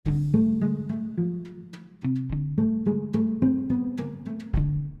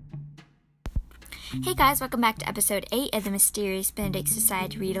Hey guys, welcome back to episode 8 of the Mysterious Benedict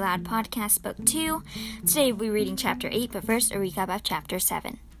Society Read Aloud podcast, book 2. Today we'll be reading chapter 8, but first a recap of chapter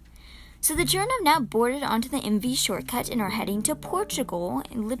 7. So the children have now boarded onto the MV shortcut and are heading to Portugal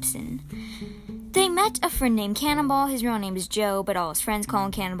in Lisbon. They met a friend named Cannonball. His real name is Joe, but all his friends call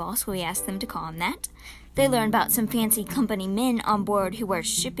him Cannonball, so we asked them to call him that. They learned about some fancy company men on board who are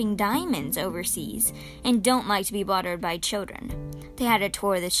shipping diamonds overseas and don't like to be bothered by children. They had a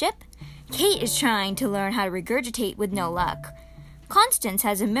tour of the ship. Kate is trying to learn how to regurgitate with no luck. Constance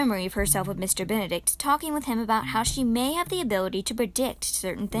has a memory of herself with Mr. Benedict, talking with him about how she may have the ability to predict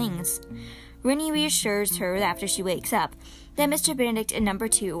certain things. Rennie reassures her after she wakes up that Mr. Benedict and number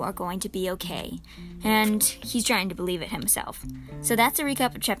 2 are going to be okay, and he's trying to believe it himself. So that's a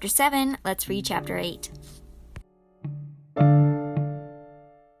recap of chapter 7. Let's read chapter 8.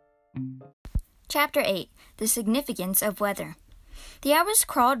 Chapter 8. The Significance of Weather. The hours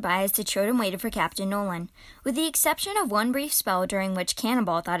crawled by as the children waited for Captain Nolan, with the exception of one brief spell during which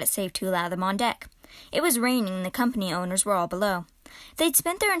Cannonball thought it safe to allow them on deck. It was raining and the company owners were all below. They'd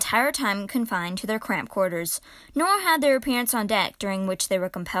spent their entire time confined to their cramped quarters, nor had their appearance on deck, during which they were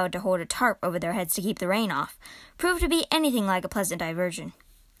compelled to hold a tarp over their heads to keep the rain off, proved to be anything like a pleasant diversion.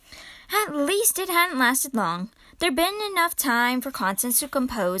 At least it hadn't lasted long. There'd been enough time for Constance to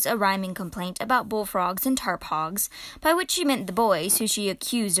compose a rhyming complaint about bullfrogs and tarp hogs, by which she meant the boys, who she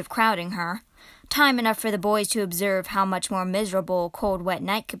accused of crowding her. Time enough for the boys to observe how much more miserable a cold, wet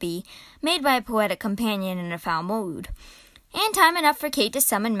night could be, made by a poetic companion in a foul mood. And time enough for Kate to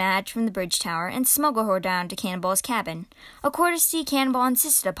summon Madge from the bridge tower and smuggle her down to Cannonball's cabin, a courtesy Cannonball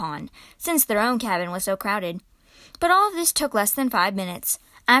insisted upon, since their own cabin was so crowded. But all of this took less than 5 minutes.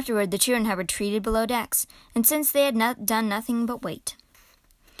 Afterward, the children had retreated below decks, and since they had done nothing but wait.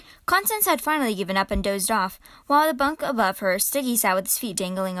 Constance had finally given up and dozed off, while the bunk above her, Sticky sat with his feet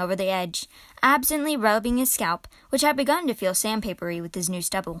dangling over the edge, absently rubbing his scalp, which had begun to feel sandpapery with his new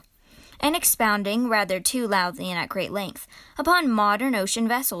stubble, and expounding, rather too loudly and at great length, upon modern ocean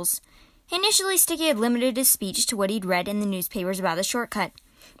vessels. Initially, Sticky had limited his speech to what he'd read in the newspapers about the shortcut,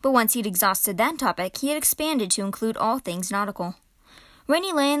 but once he'd exhausted that topic, he had expanded to include all things nautical.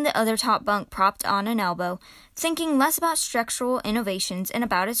 Rennie lay in the other top bunk, propped on an elbow, thinking less about structural innovations and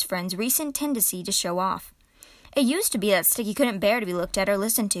about his friend's recent tendency to show off. It used to be that Sticky couldn't bear to be looked at or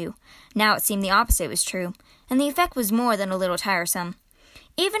listened to. Now it seemed the opposite was true, and the effect was more than a little tiresome.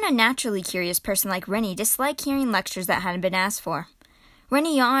 Even a naturally curious person like Rennie disliked hearing lectures that hadn't been asked for.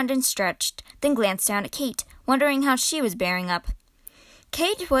 Rennie yawned and stretched, then glanced down at Kate, wondering how she was bearing up.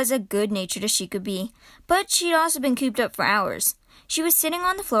 Kate was as good-natured as she could be, but she'd also been cooped up for hours. She was sitting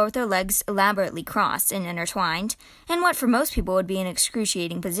on the floor with her legs elaborately crossed and intertwined, in what for most people would be an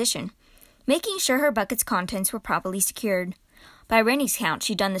excruciating position, making sure her bucket's contents were properly secured. By Rennie's count,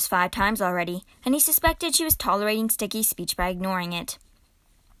 she'd done this 5 times already, and he suspected she was tolerating Sticky's speech by ignoring it.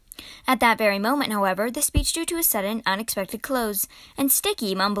 At that very moment, however, the speech drew to a sudden, unexpected close, and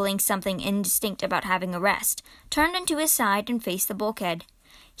Sticky, mumbling something indistinct about having a rest, turned into his side and faced the bulkhead.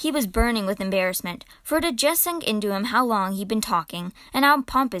 He was burning with embarrassment, for it had just sunk into him how long he'd been talking, and how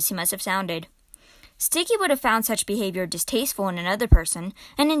pompous he must have sounded. Sticky would have found such behavior distasteful in another person,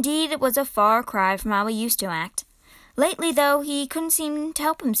 and indeed it was a far cry from how he used to act. Lately, though, he couldn't seem to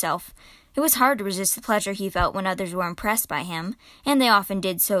help himself. It was hard to resist the pleasure he felt when others were impressed by him, and they often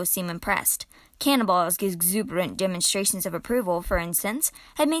did so seem impressed. Cannonball's exuberant demonstrations of approval, for instance,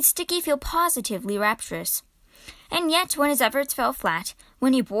 had made Sticky feel positively rapturous. And yet, when his efforts fell flat,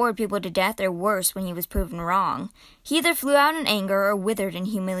 when he bored people to death, or worse, when he was proven wrong, he either flew out in anger or withered in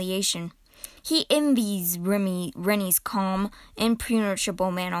humiliation. He envies Rennie's calm,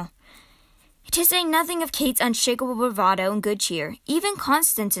 impenetrable manner. To say nothing of Kate's unshakable bravado and good cheer, even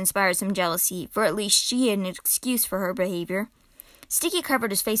Constance inspired some jealousy, for at least she had an excuse for her behavior. Sticky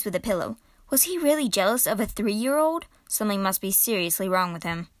covered his face with a pillow. Was he really jealous of a 3-year-old? Something must be seriously wrong with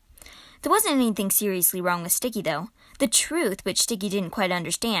him. There wasn't anything seriously wrong with Sticky, though. The truth, which Sticky didn't quite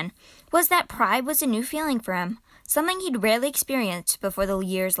understand, was that pride was a new feeling for him, something he'd rarely experienced before the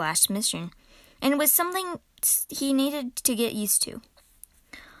year's last mission, and it was something he needed to get used to.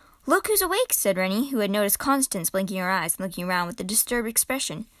 "Look who's awake," said Rennie, who had noticed Constance blinking her eyes and looking around with a disturbed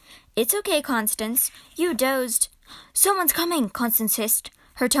expression. "It's okay, Constance. You dozed." "Someone's coming," Constance hissed.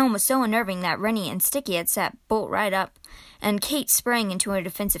 Her tone was so unnerving that Rennie and Sticky had sat bolt right up, and Kate sprang into a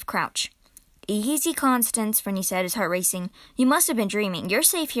defensive crouch. "Easy, Constance," Rennie said, his heart racing. "You must have been dreaming. You're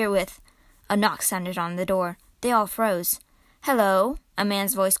safe here with—" A knock sounded on the door. They all froze. "Hello," a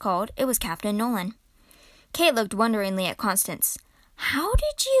man's voice called. It was Captain Nolan. Kate looked wonderingly at Constance. "How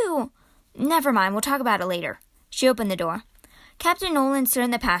did you—" "Never mind, we'll talk about it later." She opened the door. Captain Nolan stood in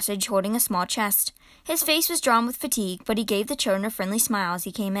the passage holding a small chest. His face was drawn with fatigue, but he gave the children a friendly smile as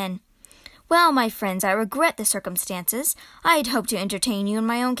he came in. "Well, my friends, I regret the circumstances. I had hoped to entertain you in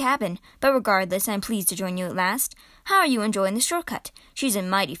my own cabin, but regardless, I am pleased to join you at last. How are you enjoying the shortcut? She's a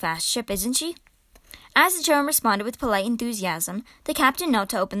mighty fast ship, isn't she?" As the children responded with polite enthusiasm, the captain knelt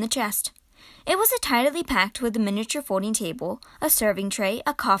to open the chest. It was tidily packed with a miniature folding table, a serving tray,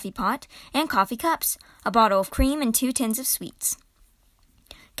 a coffee pot, and coffee cups, a bottle of cream, and 2 tins of sweets.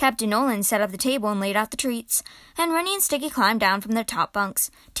 Captain Nolan set up the table and laid out the treats, and Rennie and Sticky climbed down from their top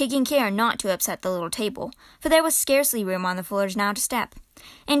bunks, taking care not to upset the little table, for there was scarcely room on the floors now to step.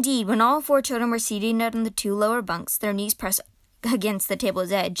 Indeed, when all 4 children were seated on the 2 lower bunks, their knees pressed against the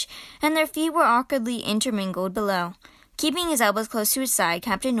table's edge, and their feet were awkwardly intermingled below. Keeping his elbows close to his side,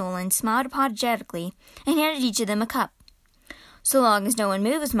 Captain Nolan smiled apologetically and handed each of them a cup. "So long as no one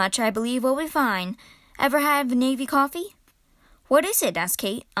moves much, I believe we'll be fine. Ever have Navy coffee?" "What is it?" asked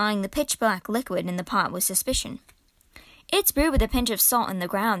Kate, eyeing the pitch-black liquid in the pot with suspicion. "It's brewed with a pinch of salt in the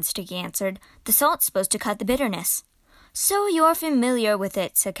ground," Sticky answered. "The salt's supposed to cut the bitterness." "So you're familiar with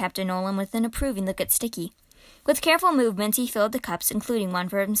it," said Captain Nolan with an approving look at Sticky. With careful movements, he filled the cups, including one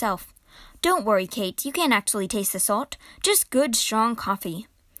for himself. "Don't worry, Kate. You can't actually taste the salt. Just good, strong coffee."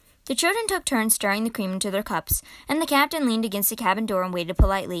 The children took turns stirring the cream into their cups, and the captain leaned against the cabin door and waited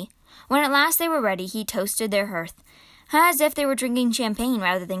politely. When at last they were ready, he toasted their hearth, as if they were drinking champagne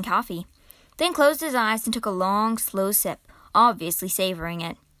rather than coffee, then closed his eyes and took a long, slow sip, obviously savoring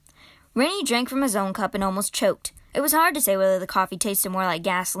it. Rennie drank from his own cup and almost choked. It was hard to say whether the coffee tasted more like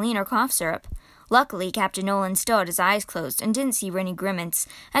gasoline or cough syrup. Luckily, Captain Nolan still had his eyes closed and didn't see Rennie grimace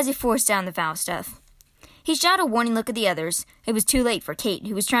as he forced down the foul stuff. He shot a warning look at the others. It was too late for Kate,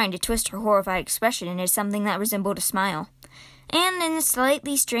 who was trying to twist her horrified expression into something that resembled a smile, and in a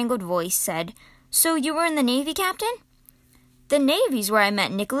slightly strangled voice said, "So you were in the Navy, Captain?" "The Navy's where I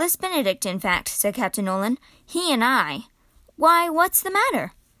met Nicholas Benedict, in fact," said Captain Nolan. "He and I—" "Why, what's the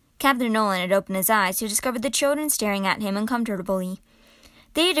matter?" Captain Nolan had opened his eyes to discover the children staring at him uncomfortably.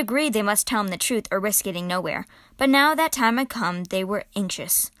 They had agreed they must tell him the truth or risk getting nowhere, but now that time had come, they were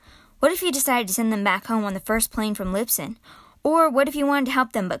anxious. What if he decided to send them back home on the first plane from Libsyn? Or what if he wanted to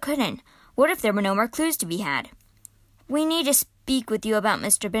help them but couldn't? What if there were no more clues to be had? "We need to speak with you about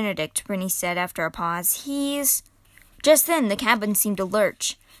Mr. Benedict," Rennie said after a pause. "He's—" Just then the cabin seemed to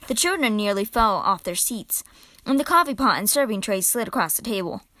lurch. The children nearly fell off their seats, and the coffee pot and serving tray slid across the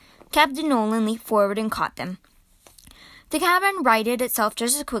table. Captain Nolan leaped forward and caught them. The cabin righted itself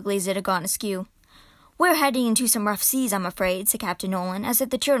just as quickly as it had gone askew. "We're heading into some rough seas, I'm afraid," said Captain Nolan, as if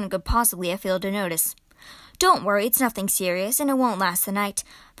the children could possibly have failed to notice. "Don't worry, it's nothing serious, and it won't last the night.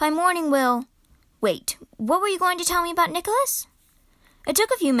 By morning we'll—" "Wait, what were you going to tell me about Nicholas?" It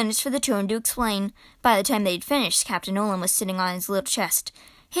took a few minutes for the children to explain. By the time they had finished, Captain Nolan was sitting on his little chest,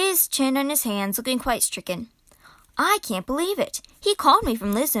 his chin on his hands, looking quite stricken. "I can't believe it. He called me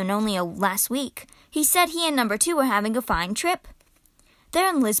from Lisbon only last week. He said he and Number 2 were having a fine trip." "They're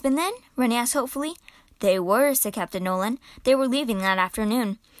in Lisbon, then?" Rennie asked hopefully. "They were," said Captain Nolan. "They were leaving that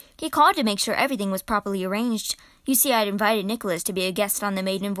afternoon. He called to make sure everything was properly arranged. You see, I'd invited Nicholas to be a guest on the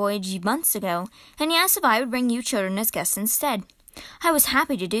maiden voyage months ago, and he asked if I would bring you children as guests instead. I was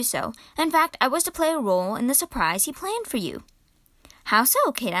happy to do so. In fact, I was to play a role in the surprise he planned for you." "How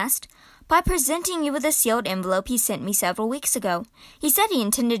so?" Kate asked. "By presenting you with a sealed envelope he sent me several weeks ago. He said he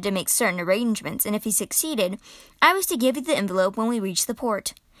intended to make certain arrangements, and if he succeeded, I was to give you the envelope when we reached the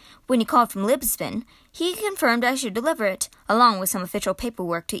port. When he called from Libsyn, he confirmed I should deliver it, along with some official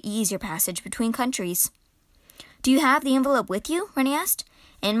paperwork to ease your passage between countries." "Do you have the envelope with you?" Rennie asked.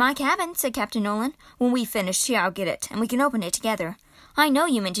 "In my cabin," said Captain Nolan. "When we've finished here, I'll get it, and we can open it together. I know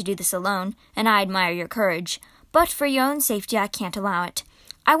you meant to do this alone, and I admire your courage, but for your own safety I can't allow it.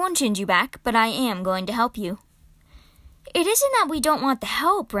 I won't send you back, but I am going to help you." "It isn't that we don't want the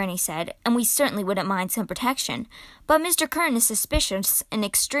help," Rennie said, "and we certainly wouldn't mind some protection. But Mr. Kern is suspicious and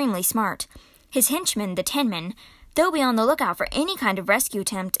extremely smart. His henchmen, the 10 men, they'll be on the lookout for any kind of rescue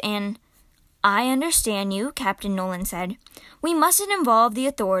attempt, and—" "I understand you," Captain Nolan said. "We mustn't involve the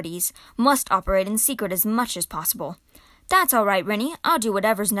authorities, must operate in secret as much as possible." "That's all right, Rennie. I'll do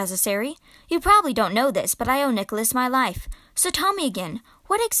whatever's necessary. You probably don't know this, but I owe Nicholas my life. So tell me again,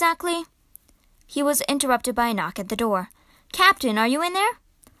 what exactly—" He was interrupted by a knock at the door. "Captain, are you in there?"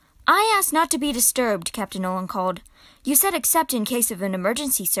 "I asked not to be disturbed," Captain Nolan called. "You said except in case of an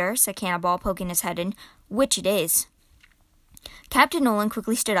emergency, sir," said Cannonball, poking his head in, "which it is." Captain Nolan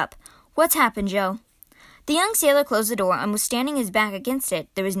quickly stood up. "What's happened, Joe?" The young sailor closed the door and was standing his back against it.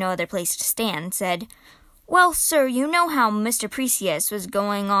 There was no other place to stand, said, "Well, sir, you know how Mr. Precious was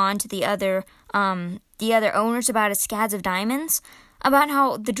going on to the other owners about his scads of diamonds? About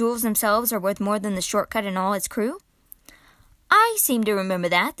how the jewels themselves are worth more than the shortcut and all its crew?" "I seem to remember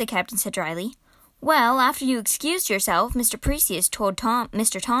that," the captain said dryly. "Well, after you excused yourself, Mr. Precious told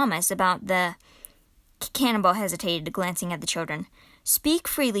Mr. Thomas about the—" Cannonball hesitated, glancing at the children. "Speak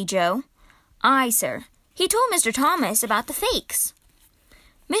freely, Joe." "Aye, sir. He told Mr. Thomas about the fakes."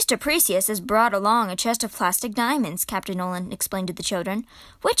 "Mr. Precious has brought along a chest of plastic diamonds," Captain Nolan explained to the children,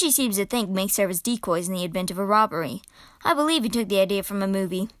 "which he seems to think may serve as decoys in the event of a robbery. I believe he took the idea from a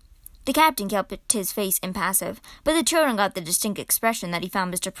movie." The captain kept his face impassive, but the children got the distinct expression that he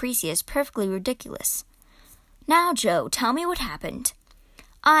found Mr. Precious perfectly ridiculous. "Now, Joe, tell me what happened."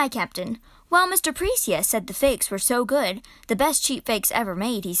 "Aye, Captain. Well, Mr. Precious said the fakes were so good, the best cheap fakes ever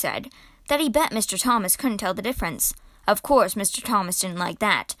made, he said, that he bet Mr. Thomas couldn't tell the difference. Of course, Mr. Thomas didn't like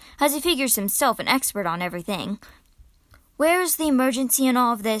that, as he figures himself an expert on everything." "Where's the emergency in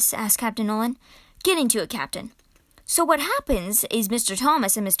all of this?" asked Captain Nolan. "Get into it, Captain." "So what happens is Mr.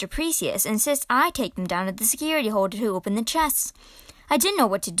 Thomas and Mr. Precious insist I take them down to the security hold to open the chests. I didn't know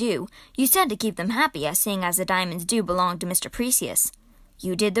what to do. You said to keep them happy, seeing as the diamonds do belong to Mr. Precious."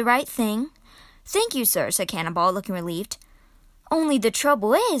 "You did the right thing." "Thank you, sir," said Cannonball, looking relieved. "Only the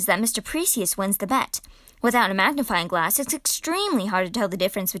trouble is that Mr. Precious wins the bet. Without a magnifying glass, it's extremely hard to tell the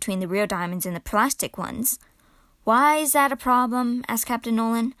difference between the real diamonds and the plastic ones." "Why is that a problem?" asked Captain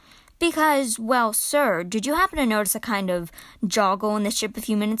Nolan. "Because, well, sir, did you happen to notice a kind of joggle in the ship a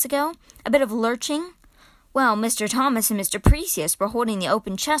few minutes ago? A bit of lurching? Well, Mr. Thomas and Mr. Precious were holding the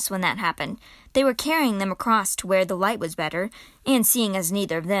open chests when that happened. They were carrying them across to where the light was better, and seeing as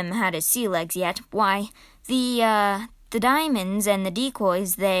neither of them had his sea legs yet, why, the diamonds and the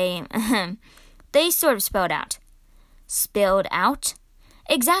decoys, they sort of spilled out." "Spilled out?"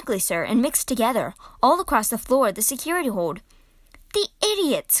 "Exactly, sir, and mixed together, all across the floor of the security hold." "The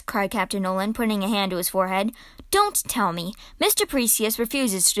idiots!" cried Captain Nolan, putting a hand to his forehead. "Don't tell me. Mr. Precious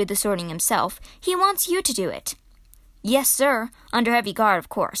refuses to do the sorting himself. He wants you to do it." "Yes, sir. Under heavy guard, of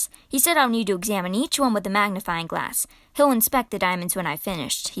course. He said I'll need to examine each one with a magnifying glass. He'll inspect the diamonds when I've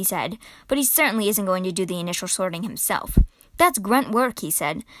finished," he said, "but he certainly isn't going to do the initial sorting himself. That's grunt work," he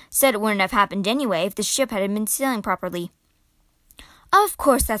said. "Said it wouldn't have happened anyway if the ship had been sailing properly." "Of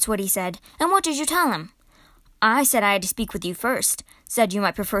course that's what he said. And what did you tell him?" "I said I had to speak with you first. Said you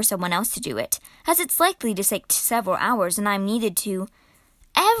might prefer someone else to do it, as it's likely to take several hours and I'm needed to—"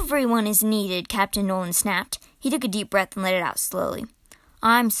 "Everyone is needed," Captain Nolan snapped. He took a deep breath and let it out slowly.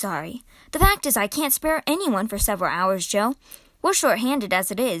 "I'm sorry. The fact is I can't spare anyone for several hours, Joe. We're short-handed as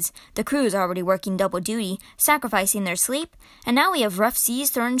it is. The crew is already working double duty, sacrificing their sleep, and now we have rough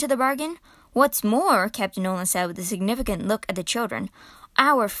seas thrown into the bargain. What's more," Captain Nolan said with a significant look at the children,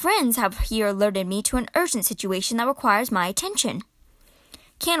 "our friends have here alerted me to an urgent situation that requires my attention."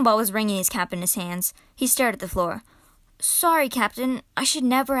 Cannonball was wringing his cap in his hands. He stared at the floor. "Sorry, Captain. I should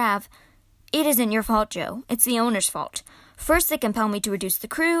never have—" "It isn't your fault, Joe. It's the owner's fault. First they compel me to reduce the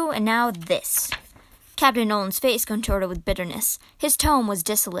crew, and now this." Captain Nolan's face contorted with bitterness. His tone was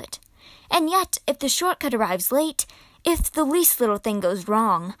dissolute. "And yet, if the shortcut arrives late, if the least little thing goes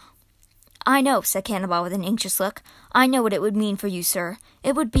wrong—" "I know," said Cannonball with an anxious look. "I know what it would mean for you, sir.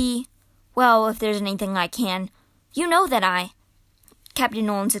 It would be— well, if there's anything I can— you know that I—" Captain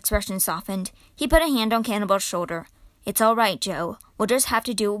Nolan's expression softened. He put a hand on Cannonball's shoulder. "It's all right, Joe. We'll just have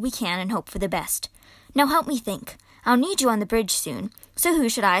to do what we can and hope for the best. Now help me think. I'll need you on the bridge soon. So who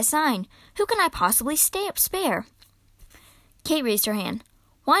should I assign? Who can I possibly spare?" Kate raised her hand.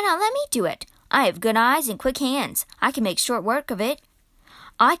 "Why not let me do it? I have good eyes and quick hands. I can make short work of it."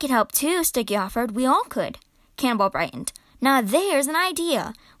 "I could help too," Sticky offered. "We all could." Cannonball brightened. "Now there's an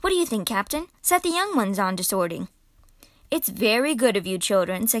idea. What do you think, Captain? Set the young ones on to sorting." "It's very good of you,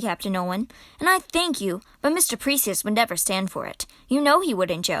 children," said Captain Nolan, "and I thank you, but Mr. Precious would never stand for it. You know he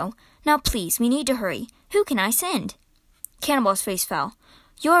wouldn't, Joe. Now, please, we need to hurry. Who can I send?" Cannonball's face fell.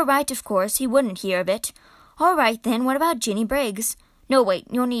 "You're right, of course. He wouldn't hear of it. All right, then, what about Ginny Briggs? No, wait,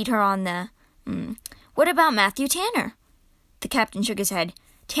 you'll need her on the— What about Matthew Tanner?" The captain shook his head.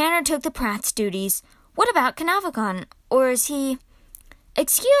 "Tanner took the Pratt's duties. What about Canavegon? Or is he—"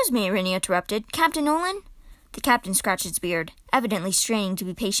 "Excuse me," Rennie interrupted. "Captain Nolan?" The captain scratched his beard, evidently straining to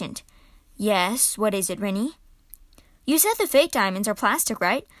be patient. "Yes, what is it, Rennie?" "You said the fake diamonds are plastic,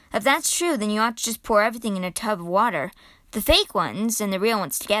 right? If that's true, then you ought to just pour everything in a tub of water. The fake ones and the real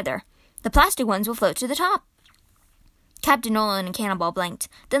ones together. The plastic ones will float to the top." Captain Nolan and Cannonball blinked,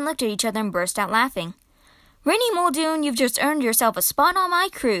 then looked at each other and burst out laughing. "Rennie Muldoon, you've just earned yourself a spot on my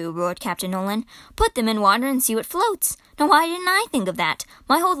crew," roared Captain Nolan. "Put them in water and see what floats. Now why didn't I think of that?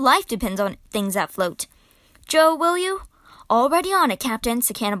 My whole life depends on things that float. Joe, will you?" "Already on it, Captain,"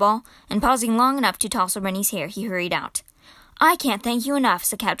 said Cannonball, and pausing long enough to tousle Rennie's hair, he hurried out. "I can't thank you enough,"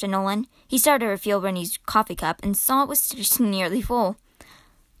 said Captain Nolan. He started to refill Rennie's coffee cup and saw it was just nearly full.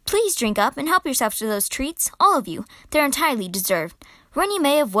 "Please drink up and help yourself to those treats, all of you. They're entirely deserved. Rennie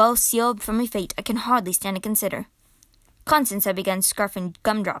may have well sealed from a fate I can hardly stand to consider." Constance had begun scarfing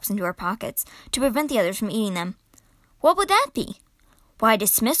gumdrops into her pockets to prevent the others from eating them. "What would that be?" "Why,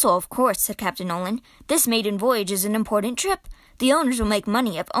 dismissal, of course," said Captain Nolan. "This maiden voyage is an important trip. The owners will make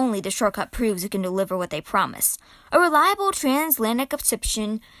money if only the shortcut proves it can deliver what they promise. A reliable transatlantic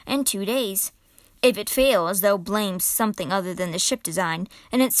reception in 2 days. If it fails, they'll blame something other than the ship design,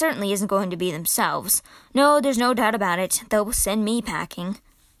 and it certainly isn't going to be themselves. No, there's no doubt about it. They'll send me packing."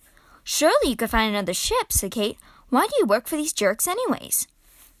 "Surely you could find another ship," said Kate. "Why do you work for these jerks anyways?"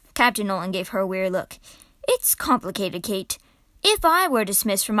 Captain Nolan gave her a weary look. "It's complicated, Kate. If I were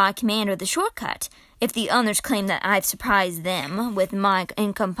dismissed from my command of the shortcut, if the others claim that I've surprised them with my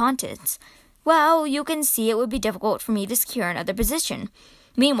incompetence, well, you can see it would be difficult for me to secure another position.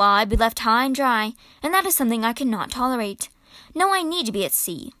 Meanwhile, I'd be left high and dry, and that is something I cannot tolerate. No, I need to be at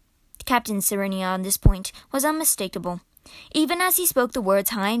sea." Captain Serenia on this point was unmistakable. Even as he spoke the words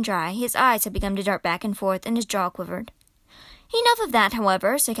high and dry, his eyes had begun to dart back and forth, and his jaw quivered. "Enough of that,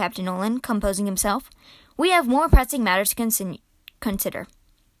 however," said Captain Nolan, composing himself. "We have more pressing matters to consider.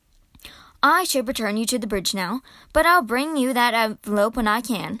 I should return you to the bridge now, but I'll bring you that envelope when I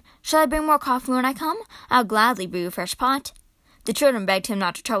can. Shall I bring more coffee when I come? I'll gladly brew a fresh pot." The children begged him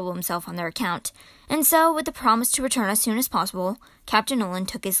not to trouble himself on their account, and so, with the promise to return as soon as possible, Captain Nolan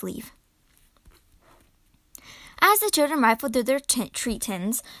took his leave. As the children rifled through their treat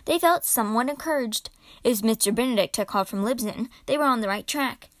tins, they felt somewhat encouraged. If Mr. Benedict had called from Libsyn, they were on the right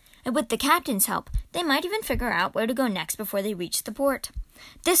track, and with the captain's help, they might even figure out where to go next before they reached the port.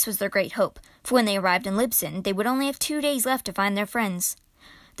 This was their great hope, for when they arrived in Libsyn, they would only have 2 days left to find their friends.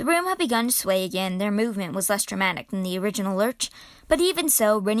 The room had begun to sway again. Their movement was less dramatic than the original lurch, but even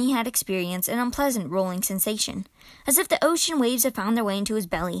so, Rennie had experienced an unpleasant rolling sensation, as if the ocean waves had found their way into his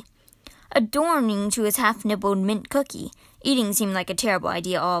belly. Adorning to his half-nibbled mint cookie, eating seemed like a terrible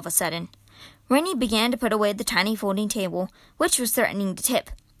idea all of a sudden. Rennie began to put away the tiny folding table, which was threatening to tip.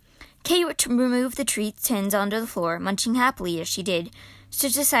 Kate removed the treat tins onto the floor, munching happily as she did, so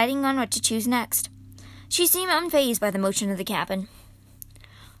deciding on what to choose next. She seemed unfazed by the motion of the cabin.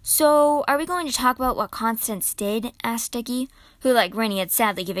 "So, are we going to talk about what Constance did?" asked Dickie, who, like Rennie, had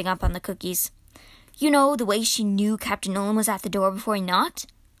sadly given up on the cookies. "You know, the way she knew Captain Nolan was at the door before he knocked?"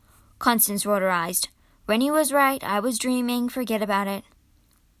 Constance rolled her eyes. "Rennie was right. I was dreaming. Forget about it."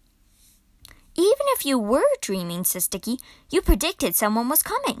 "Even if you were dreaming," said Dickie, "you predicted someone was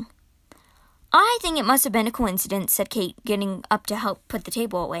coming." "I think it must have been a coincidence," said Kate, getting up to help put the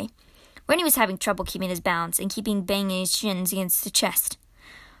table away. Rennie was having trouble keeping his balance and keeping banging his shins against the chest.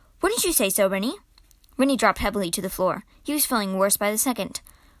 "Wouldn't you say so, Rennie?" Rennie dropped heavily to the floor. He was feeling worse by the second.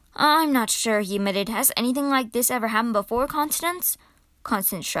 "I'm not sure," he admitted. "Has anything like this ever happened before, Constance?"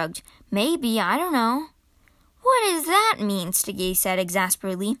 Constance shrugged. "Maybe, I don't know." "What does that mean?" Stiggy said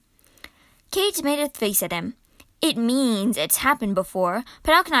exasperatedly. Kate made a face at him. "It means it's happened before,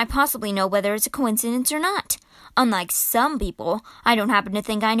 but how can I possibly know whether it's a coincidence or not? Unlike some people, I don't happen to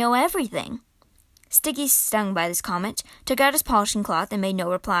think I know everything." Stiggy, stung by this comment, took out his polishing cloth and made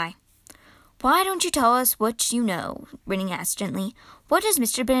no reply. "Why don't you tell us what you know?" Rennie asked gently. "What does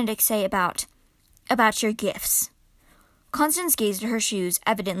Mr. Benedict say about your gifts?" Constance gazed at her shoes,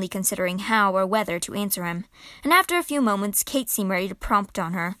 evidently considering how or whether to answer him, and after a few moments, Kate seemed ready to prompt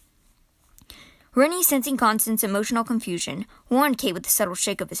on her. Rennie, sensing Constance's emotional confusion, warned Kate with a subtle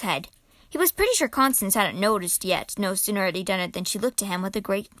shake of his head. He was pretty sure Constance hadn't noticed yet. No sooner had he done it than she looked at him with a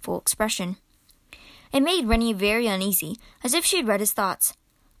grateful expression. It made Rennie very uneasy, as if she had read his thoughts.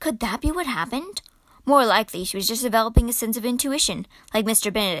 Could that be what happened? More likely she was just developing a sense of intuition, like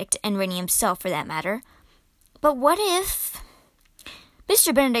Mr. Benedict and Rennie himself, for that matter. But what if...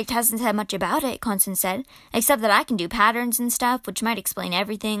 "Mr. Benedict hasn't said much about it," Constance said, "except that I can do patterns and stuff, which might explain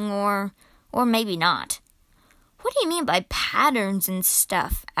everything, or maybe not." "What do you mean by patterns and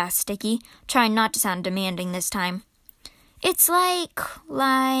stuff?" asked Sticky, trying not to sound demanding this time. "It's like...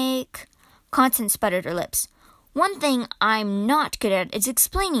 Constance sputtered her lips. "One thing I'm not good at is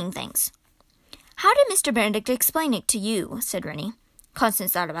explaining things." "How did Mr. Benedict explain it to you?" said Rennie.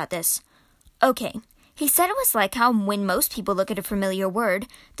 Constance thought about this. "Okay, he said it was like how when most people look at a familiar word,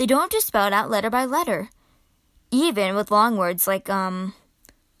 they don't have to spell it out letter by letter. Even with long words like,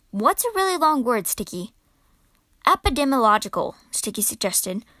 What's a really long word, Sticky?" "Epidemiological," Sticky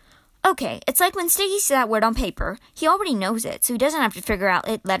suggested. "Okay, it's like when Sticky sees that word on paper, he already knows it, so he doesn't have to figure out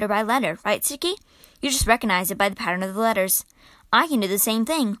it letter by letter, right, Sticky? You just recognize it by the pattern of the letters. I can do the same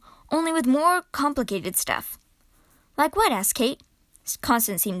thing, only with more complicated stuff." Like what? Asked Kate.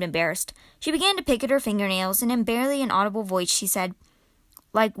 Constance seemed embarrassed. She began to pick at her fingernails, and in barely an audible voice she said,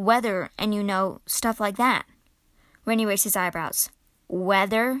 like weather and, stuff like that. Rennie raised his eyebrows.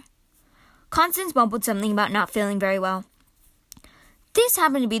 Weather? Constance mumbled something about not feeling very well. This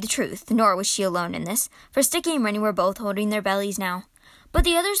happened to be the truth, nor was she alone in this, for Sticky and Rennie were both holding their bellies now. But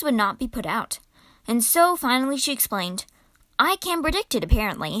the others would not be put out. And so, finally, she explained, I can predict it,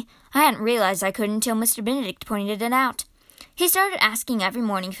 apparently. I hadn't realized I could until Mr. Benedict pointed it out. He started asking every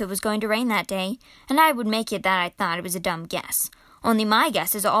morning if it was going to rain that day, and I would make it that I thought it was a dumb guess. Only my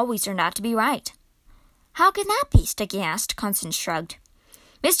guesses always turned out to be right. How can that be? Sticky asked. Constance shrugged.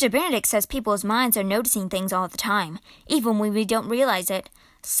 Mr. Benedict says people's minds are noticing things all the time, even when we don't realize it.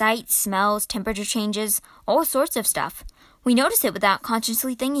 Sights, smells, temperature changes, all sorts of stuff. We notice it without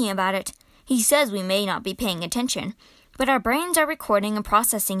consciously thinking about it. He says we may not be paying attention, but our brains are recording and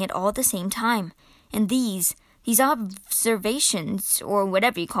processing it all at the same time. And these observations, or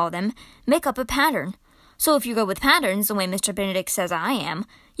whatever you call them, make up a pattern. So if you go with patterns the way Mr. Benedict says I am,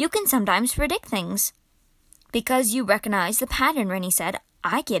 you can sometimes predict things. Because you recognize the pattern, Rennie said.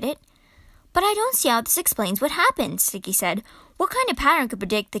 I get it. But I don't see how this explains what happened, Sticky said. What kind of pattern could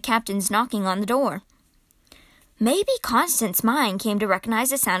predict the captain's knocking on the door? Maybe Constance's mind came to recognize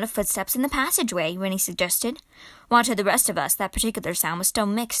the sound of footsteps in the passageway, Rennie suggested, while to the rest of us that particular sound was still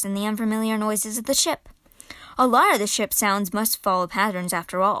mixed in the unfamiliar noises of the ship. A lot of the ship's sounds must follow patterns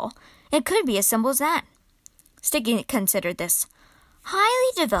after all. It could be as simple as that. Sticky considered this.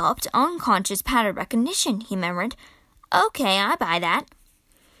 Highly developed, unconscious pattern recognition, he murmured. Okay, I buy that.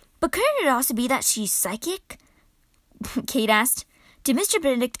 But couldn't it also be that she's psychic? Kate asked. Did Mr.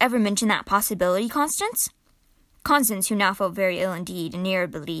 Benedict ever mention that possibility, Constance? Constance, who now felt very ill indeed, and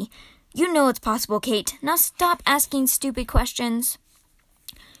irritably. You know it's possible, Kate. Now stop asking stupid questions.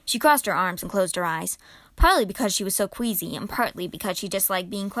 She crossed her arms and closed her eyes, partly because she was so queasy, and partly because she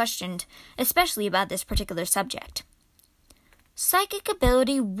disliked being questioned, especially about this particular subject. Psychic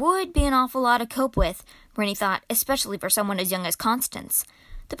ability would be an awful lot to cope with, Rennie thought, especially for someone as young as Constance.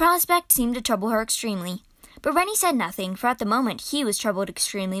 The prospect seemed to trouble her extremely, but Rennie said nothing, for at the moment he was troubled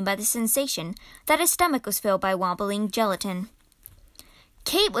extremely by the sensation that his stomach was filled by wobbling gelatin.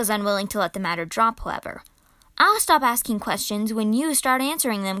 Kate was unwilling to let the matter drop, however. I'll stop asking questions when you start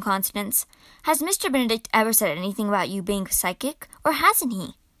answering them, Constance. Has Mr. Benedict ever said anything about you being psychic, or hasn't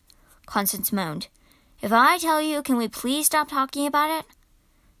he? Constance moaned. If I tell you, can we please stop talking about it?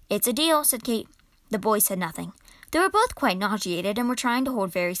 It's a deal, said Kate. The boys said nothing. They were both quite nauseated and were trying to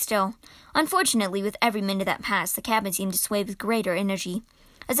hold very still. Unfortunately, with every minute that passed, the cabin seemed to sway with greater energy,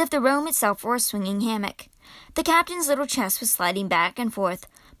 as if the room itself were a swinging hammock. The captain's little chest was sliding back and forth,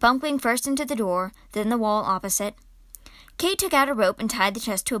 bumping first into the door, then the wall opposite. Kate took out a rope and tied the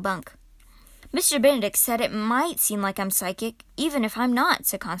chest to a bunk. Mr. Benedict said it might seem like I'm psychic, even if I'm not,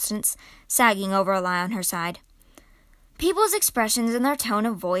 said Constance, sagging over a lie on her side. People's expressions and their tone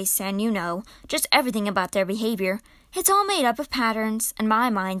of voice, and, just everything about their behavior, it's all made up of patterns, and my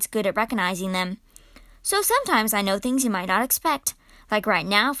mind's good at recognizing them. So sometimes I know things you might not expect. Like right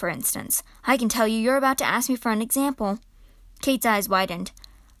now, for instance. I can tell you're about to ask me for an example. Kate's eyes widened.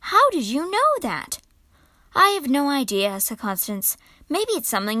 How did you know that? I have no idea, said Constance. Maybe it's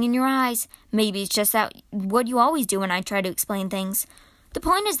something in your eyes. Maybe it's just that what you always do when I try to explain things. The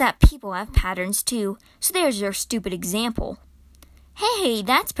point is that people have patterns, too, so there's your stupid example. Hey,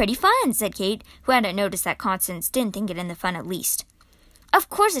 that's pretty fun, said Kate, who hadn't noticed that Constance didn't think it in the fun at least. Of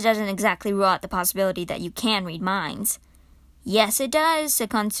course it doesn't exactly rule out the possibility that you can read minds. Yes, it does, said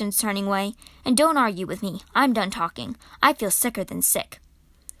Constance, turning away. And don't argue with me. I'm done talking. I feel sicker than sick.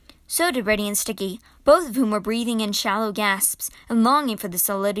 So did Reddy and Sticky, both of whom were breathing in shallow gasps and longing for the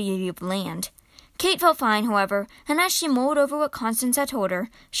solidity of land. Kate felt fine, however, and as she mulled over what Constance had told her,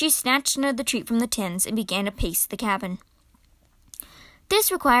 she snatched another treat from the tins and began to pace the cabin.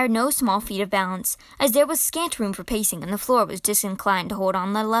 This required no small feat of balance, as there was scant room for pacing and the floor was disinclined to hold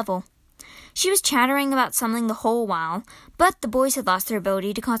on the level. She was chattering about something the whole while, but the boys had lost their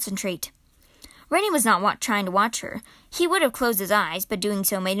ability to concentrate. Rennie was not trying to watch her. He would have closed his eyes, but doing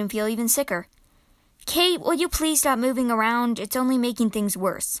so made him feel even sicker. Kate, will you please stop moving around? It's only making things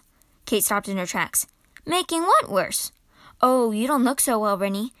worse. Kate stopped in her tracks. Making what worse? Oh, you don't look so well,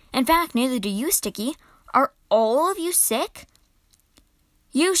 Rennie. In fact, neither do you, Sticky. Are all of you sick?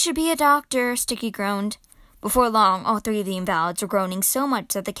 You should be a doctor, Sticky groaned. Before long, all three of the invalids were groaning so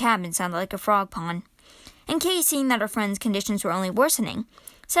much that the cabin sounded like a frog pond. And Kate, seeing that her friend's conditions were only worsening,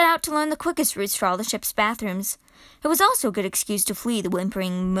 set out to learn the quickest routes to all the ship's bathrooms. It was also a good excuse to flee the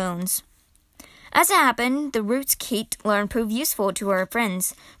whimpering moans. As it happened, the routes Kate learned proved useful to her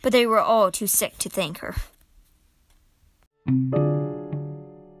friends, but they were all too sick to thank her. you.